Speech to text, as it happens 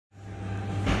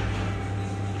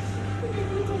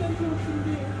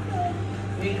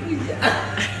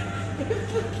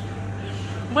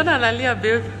Mbona analia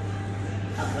babe?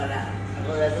 Akona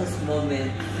those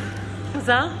moments.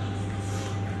 Sasa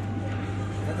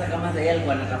Kama sasa yeye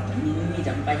alikuwa anatafuta nini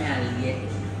itamfanya alie.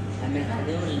 Amekaa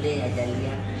leo ndio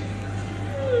hajalia.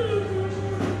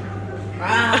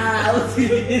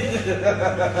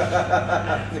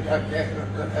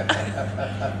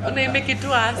 Unaime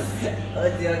kitu as.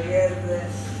 Usiongeze.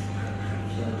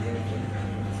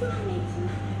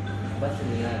 Basi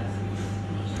relax.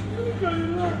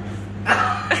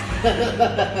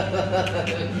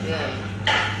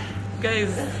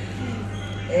 Guys,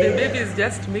 the baby is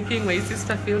just making my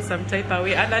sister feel some type of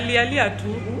way. Analialia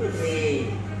tu.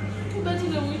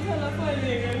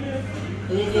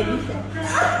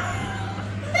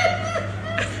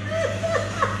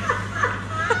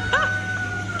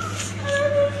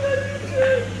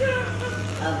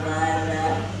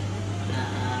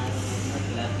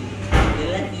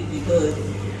 Because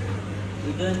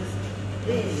we don't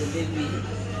train the baby.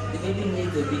 The baby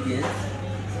needs obedience.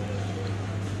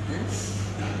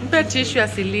 Mpe tissue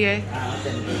asilie.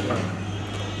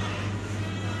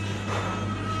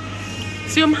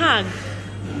 Si umhag.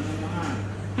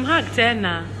 Mhag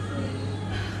tena.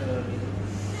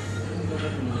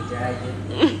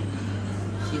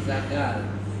 She's a girl.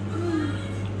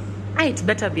 It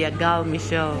better be a girl,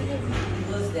 Michelle.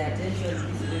 Because the attention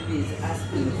this baby is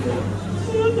asking for.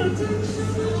 Okay,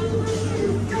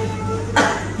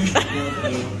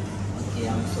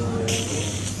 I'm sorry.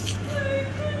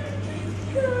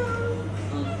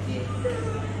 Okay,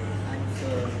 I'm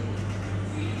sorry.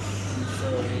 I'm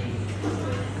sorry.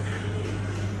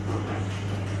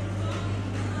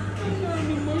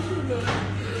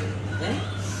 Eh?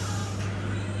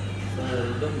 So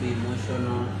don't be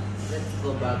emotional. Let's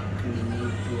go back to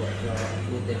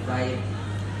the vibe.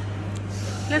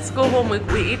 Let's go home.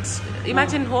 We eat.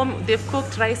 Imagine home. They've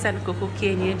cooked rice and koko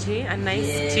kienyeji, a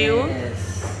nice stew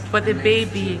for the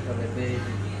baby. For the baby.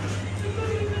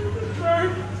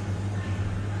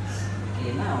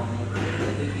 Okay, now the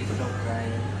baby stop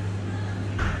crying.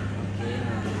 Okay,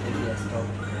 now the baby has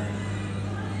stopped crying.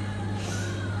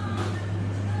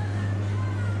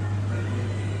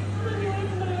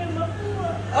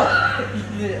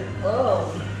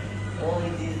 Oh,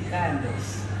 it is candles.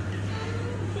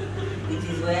 It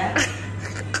is where?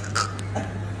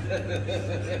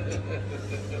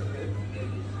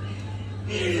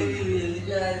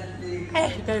 Hey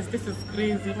guys, this is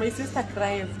crazy. My sister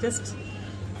cries. Just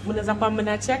mnaweza kwa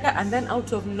mnacheka and then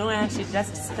out of nowhere she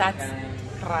just starts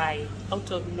cry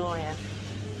out of nowhere.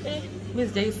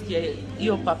 Miss Daisy,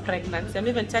 you're pregnant. I'm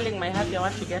even telling my hubby I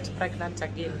want to get pregnant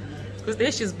again because the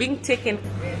way she's being taken.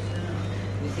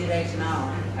 You see right now,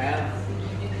 I have to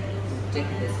take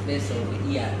the space of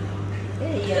Ian.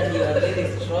 Hey Ian, you are very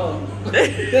strong.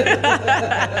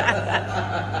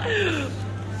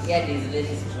 Ian is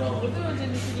very strong.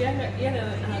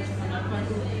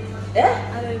 Eh?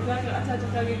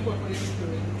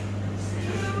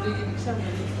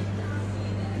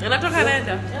 Anatoka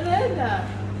anaenda?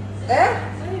 Eh?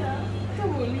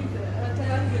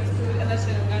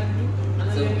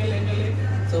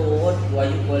 So what were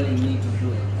you calling me to do?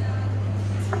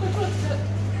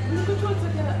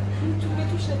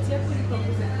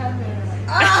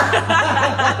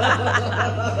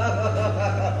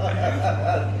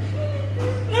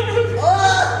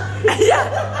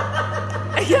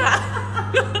 Yeah.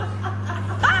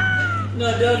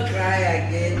 No, don't cry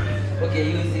again.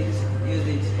 Okay, use it. Use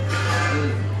it.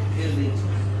 Use it.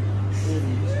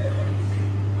 Use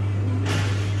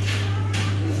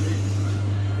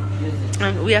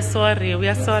it. We are sorry. We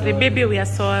are sorry. Baby, we are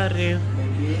sorry.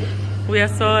 We are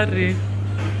sorry.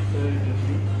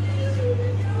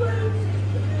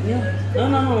 Yeah.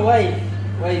 No. Why?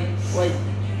 Why?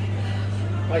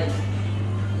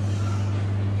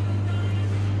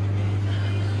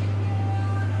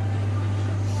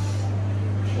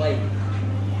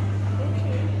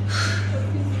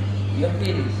 You're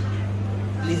finished.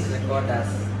 Please record us.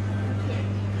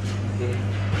 Okay.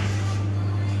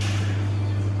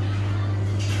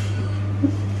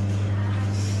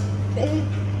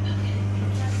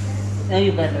 Now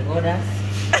you can record us.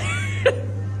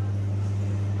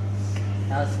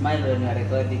 Now smile when you are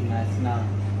recording us now.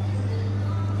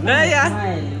 No, Yeah.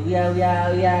 smile. We are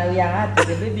happy.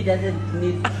 The baby doesn't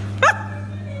need.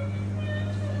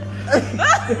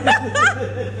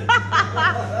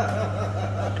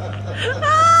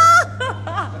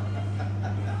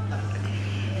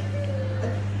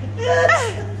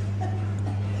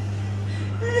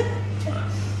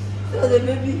 So the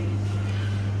baby,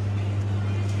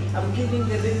 I'm giving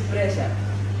the baby pressure.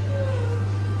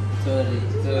 Sorry.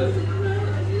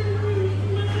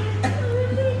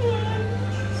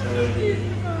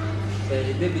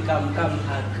 Sorry, baby, come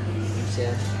hug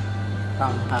Michelle.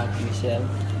 Come hug Michelle.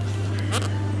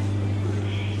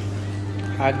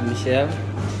 Hug Michelle.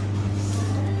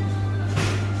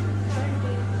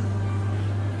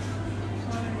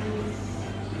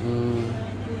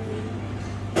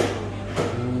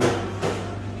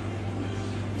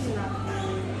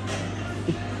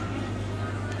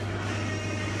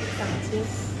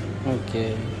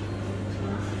 Okay.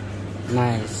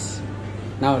 Nice.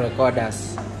 Now record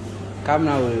us. Come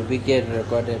now, we get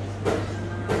recorded.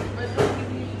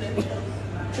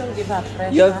 Don't give her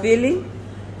pressure.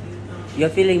 You're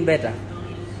feeling better.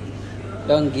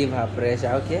 Don't give her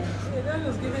pressure, okay? If you're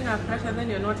just giving her pressure, then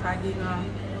you're not hugging her.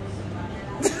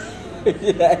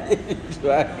 Yeah,